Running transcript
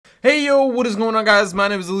Hey yo, what is going on guys? My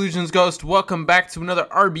name is Illusions Ghost. Welcome back to another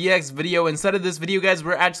RBX video. Inside of this video guys,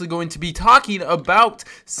 we're actually going to be talking about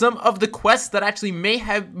some of the quests that actually may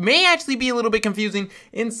actually be a little bit confusing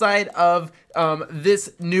inside of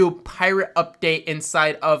this new pirate update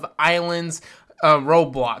inside of Islands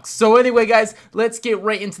Roblox. So anyway guys, let's get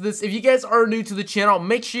right into this. If you guys are new to the channel,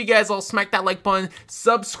 make sure you guys all smack that like button,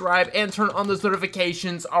 subscribe, and turn on those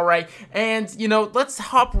notifications, alright? And, you know, let's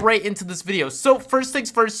hop right into this video. So first things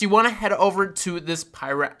first, you want to head over to this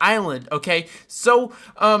pirate island, okay? So,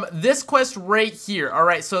 this quest right here,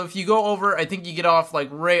 alright? So if you go over, I think you get off like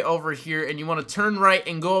right over here, and you want to turn right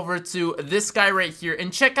and go over to this guy right here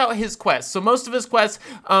and check out his quest. So most of his quests,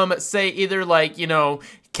 say either like, you know,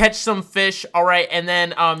 catch some fish, alright, and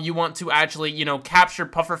then you want to actually, you know, capture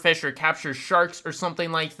pufferfish or capture sharks or something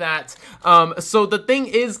like that. So the thing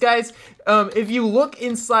is, guys, if you look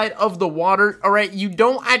inside of the water, alright, you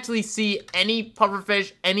don't actually see any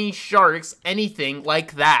pufferfish, any sharks, anything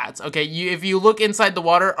like that, okay? If you look inside the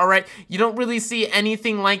water, alright, you don't really see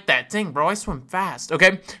anything like that. Dang, bro, I swim fast,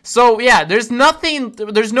 okay? So, yeah, there's nothing,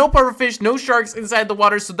 there's no pufferfish, no sharks inside the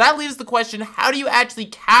water, so that leaves the question, how do you actually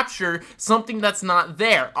capture something that's not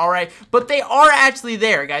there? Alright, but they are actually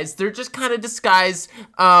there, guys. They're just kind of disguised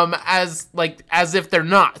as if they're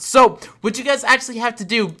not. So what you guys actually have to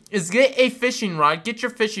do is get a fishing rod, get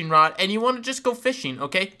your fishing rod, and you want to just go fishing,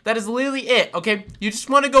 okay? That is literally it, okay? You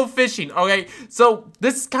just want to go fishing, okay? So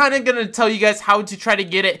this is kind of gonna tell you guys how to try to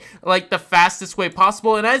get it like the fastest way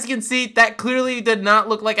possible. And as you can see, that clearly did not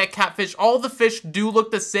look like a catfish. All the fish do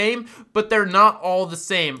look the same, but they're not all the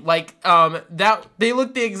same. Like that they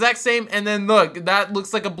look the exact same, and then look, that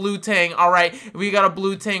looks like a blue tang. All right, we got a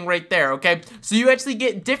blue tang right there. Okay, so you actually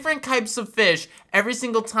get different types of fish every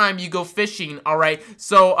single time you go fishing. All right,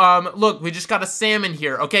 so look, we just got a salmon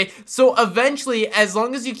here. Okay, so eventually, as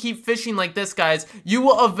long as you keep fishing like this, guys, you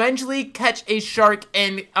will eventually catch a shark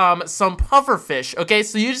and some pufferfish. Okay,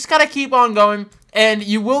 so you just gotta keep on going, and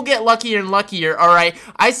you will get luckier and luckier, alright?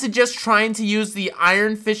 I suggest trying to use the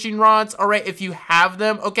iron fishing rods, alright, if you have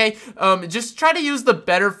them, okay? Just try to use the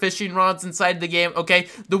better fishing rods inside the game, okay?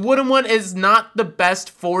 The wooden one is not the best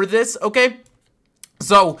for this, okay?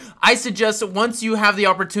 So, I suggest once you have the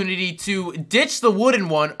opportunity to ditch the wooden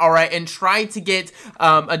one, alright, and try to get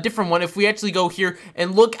a different one. If we actually go here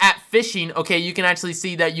and look at fishing, okay, you can actually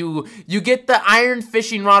see that you get the iron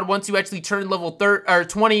fishing rod once you actually turn level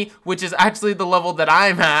 20, which is actually the level that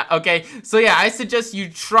I'm at, okay? So yeah, I suggest you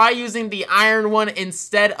try using the iron one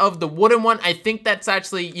instead of the wooden one. I think that's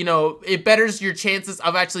actually, you know, it betters your chances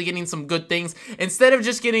of actually getting some good things instead of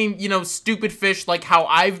just getting, you know, stupid fish like how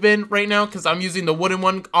I've been right now, because I'm using the wooden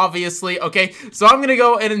one, obviously, okay? So I'm gonna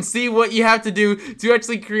go in and see what you have to do to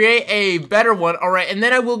actually create a better one, alright? And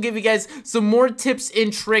then I will give you guys some more tips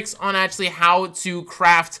and tricks on actually how to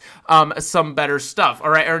craft some better stuff,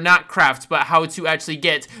 alright? Or not craft, but how to actually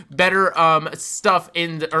get better stuff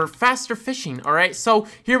or faster fishing, alright? So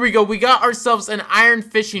here we go. We got ourselves an iron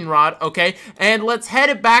fishing rod, okay? And let's head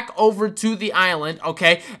it back over to the island,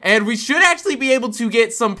 okay? And we should actually be able to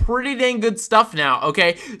get some pretty dang good stuff now,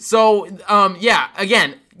 okay? So, yeah,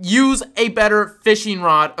 again, use a better fishing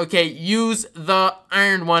rod, okay? Use the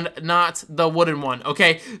iron one, not the wooden one,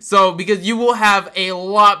 okay? So, because you will have a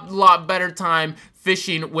lot better time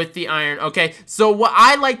fishing with the iron, okay? So what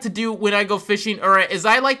I like to do when I go fishing, alright, is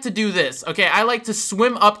I like to do this, okay? I like to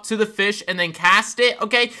swim up to the fish and then cast it,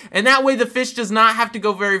 okay? And that way the fish does not have to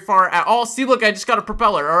go very far at all. See, look, I just got a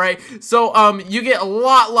propeller, alright? So, you get a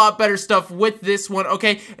lot better stuff with this one,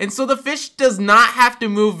 okay? And so the fish does not have to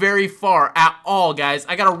move very far at all, guys.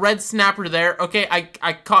 I got a red snapper there, okay?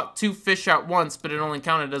 I caught 2 fish at once, but it only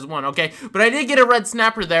counted as 1, okay? But I did get a red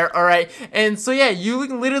snapper there, alright? And so, yeah, you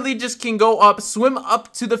literally just can go up, swim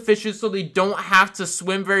up to the fishes so they don't have to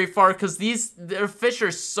swim very far, because their fish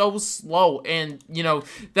are so slow, and you know,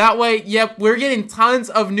 that way, yep, we're getting tons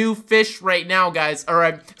of new fish right now, guys.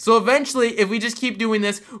 Alright, so eventually, if we just keep doing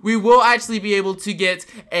this, we will actually be able to get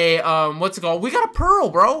a what's it called? We got a pearl,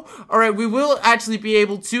 bro. Alright, we will actually be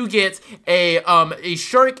able to get a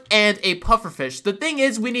shark and a pufferfish. The thing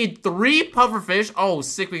is, we need 3 pufferfish. Oh,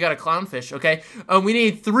 sick, we got a clownfish, okay? We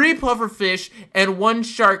need 3 pufferfish and 1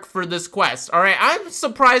 shark for this quest. Alright, I'm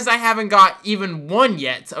surprised I haven't got even 1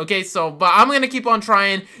 yet, okay? So, but I'm gonna keep on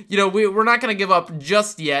trying. You know, we're not gonna give up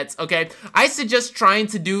just yet, okay? I suggest trying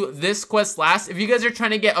to do this quest last. If you guys are trying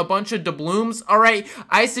to get a bunch of doubloons, alright,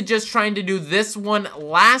 I suggest trying to do this one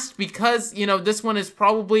last, because, you know, this one is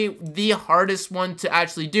probably the hardest one to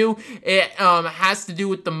actually do. It has to do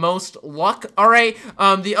with the most luck, alright?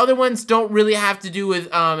 The other ones don't really have to do with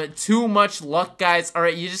too much luck, guys,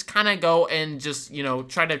 alright? You just kind of go and just, you know,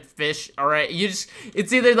 try to fish, alright? You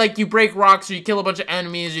it's either like you break rocks, or you kill a bunch of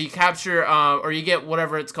enemies, or you capture, or you get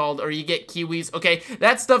whatever it's called, or you get kiwis, okay?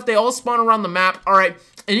 That stuff, they all spawn around the map, alright?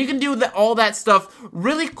 And you can do all that stuff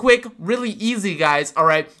really quick, really easy, guys,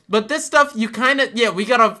 alright? But this stuff, you kind of, yeah, we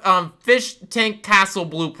got a fish tank castle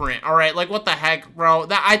blueprint, alright? Like, what the heck, bro?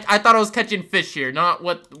 I thought I was catching fish here, not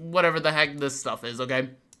whatever the heck this stuff is, okay?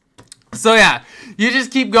 So yeah, you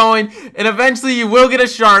just keep going, and eventually you will get a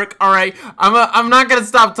shark. All right, I'm not gonna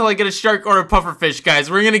stop till I get a shark or a pufferfish,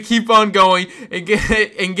 guys. We're gonna keep on going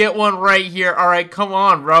and get one right here. All right, come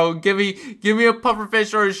on, bro, give me a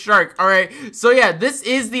pufferfish or a shark. All right, so yeah, this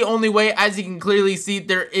is the only way. As you can clearly see,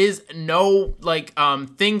 there is no like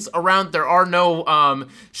things around. There are no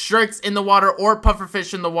sharks in the water or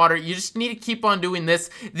pufferfish in the water. You just need to keep on doing this.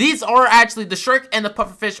 These are actually, the shark and the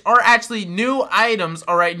pufferfish are actually new items.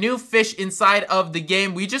 All right, new fish inside of the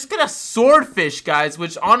game. We just got a swordfish, guys,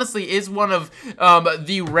 which honestly is one of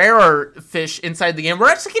the rarer fish inside the game. We're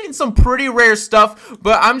actually getting some pretty rare stuff,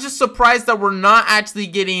 but I'm just surprised that we're not actually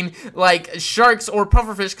getting like sharks or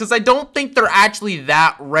pufferfish, because I don't think they're actually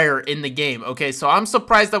that rare in the game. Okay, so I'm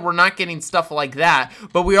surprised that we're not getting stuff like that,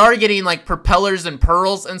 but we are getting like propellers and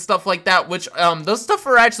pearls and stuff like that, which those stuff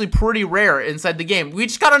are actually pretty rare inside the game. We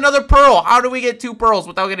just got another pearl. How do we get 2 pearls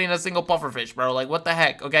without getting a single pufferfish, bro? Like, what the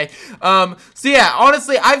heck? Okay. So yeah,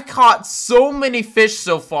 honestly, I've caught so many fish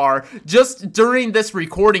so far just during this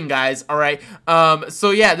recording, guys. All right.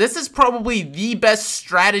 So yeah, this is probably the best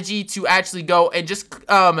strategy to actually go and just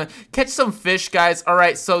catch some fish, guys. All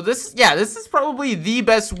right. So this is probably the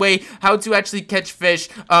best way how to actually catch fish,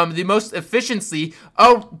 the most efficiency.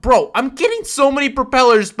 Oh, bro, I'm getting so many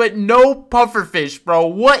propellers, but no pufferfish, bro.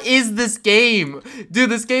 What is this game? Dude,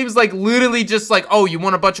 this game is like literally just like, oh, you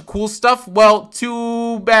want a bunch of cool stuff? Well,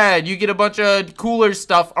 too bad. You get a bunch of cooler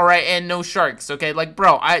stuff, all right, and no sharks, okay? Like,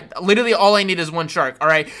 bro, literally all I need is 1 shark, all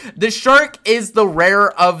right? The shark is the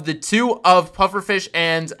rarer of the 2 of pufferfish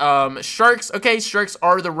and sharks, okay? Sharks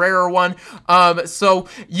are the rarer one. So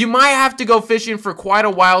you might have to go fishing for quite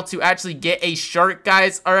a while to actually get a shark,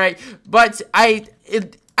 guys, all right? But I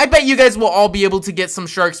bet you guys will all be able to get some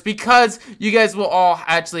sharks, because you guys will all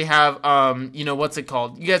actually have, you know, what's it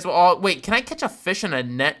called? You guys will all, wait, can I catch a fish in a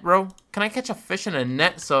net, bro? Can I catch a fish in a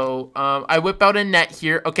net? So, I whip out a net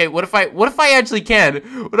here. Okay, what if I actually can?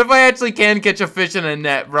 What if I actually can catch a fish in a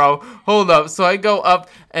net, bro? Hold up. So I go up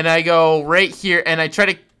and I go right here and I try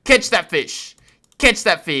to catch that fish. Catch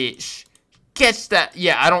that fish. Catch that.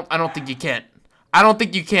 Yeah, I don't think you can. I don't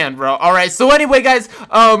think you can, bro. Alright, so anyway, guys,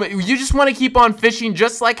 you just want to keep on fishing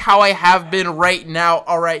just like how I have been right now,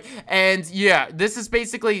 alright? And yeah, this is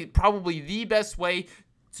basically probably the best way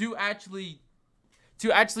to actually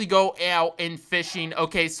go out and fishing.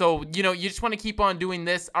 Okay, so you know, you just want to keep on doing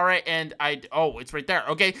this. All right, and oh, it's right there.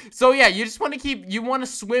 Okay, so yeah, you just want to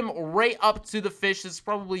swim right up to the fish. This is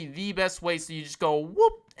probably the best way. So you just go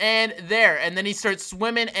whoop, and there, and then he starts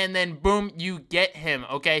swimming, and then boom, you get him.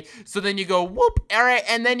 Okay, so then you go whoop, all right,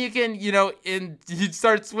 and then you can, you know, and you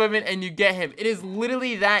start swimming and you get him. It is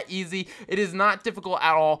literally that easy. It is not difficult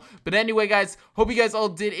at all. But anyway, guys, hope you guys all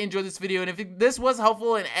did enjoy this video, and if this was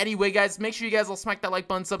helpful in any way, guys, make sure you guys all smack that like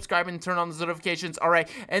button, subscribe, and turn on the notifications. All right,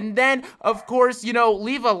 and then of course, you know,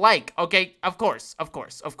 leave a like. Okay, of course.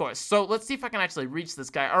 So let's see if I can actually reach this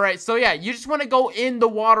guy. All right, so yeah, you just want to go in the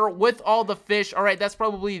water with all the fish. All right, that's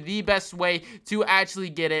probably the best way to actually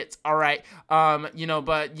get it. All right, you know,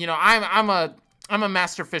 but you know, I'm a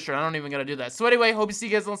master fisher. I don't even gotta do that. So anyway, hope to see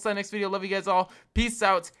you guys on the next video. Love you guys all. Peace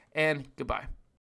out and goodbye.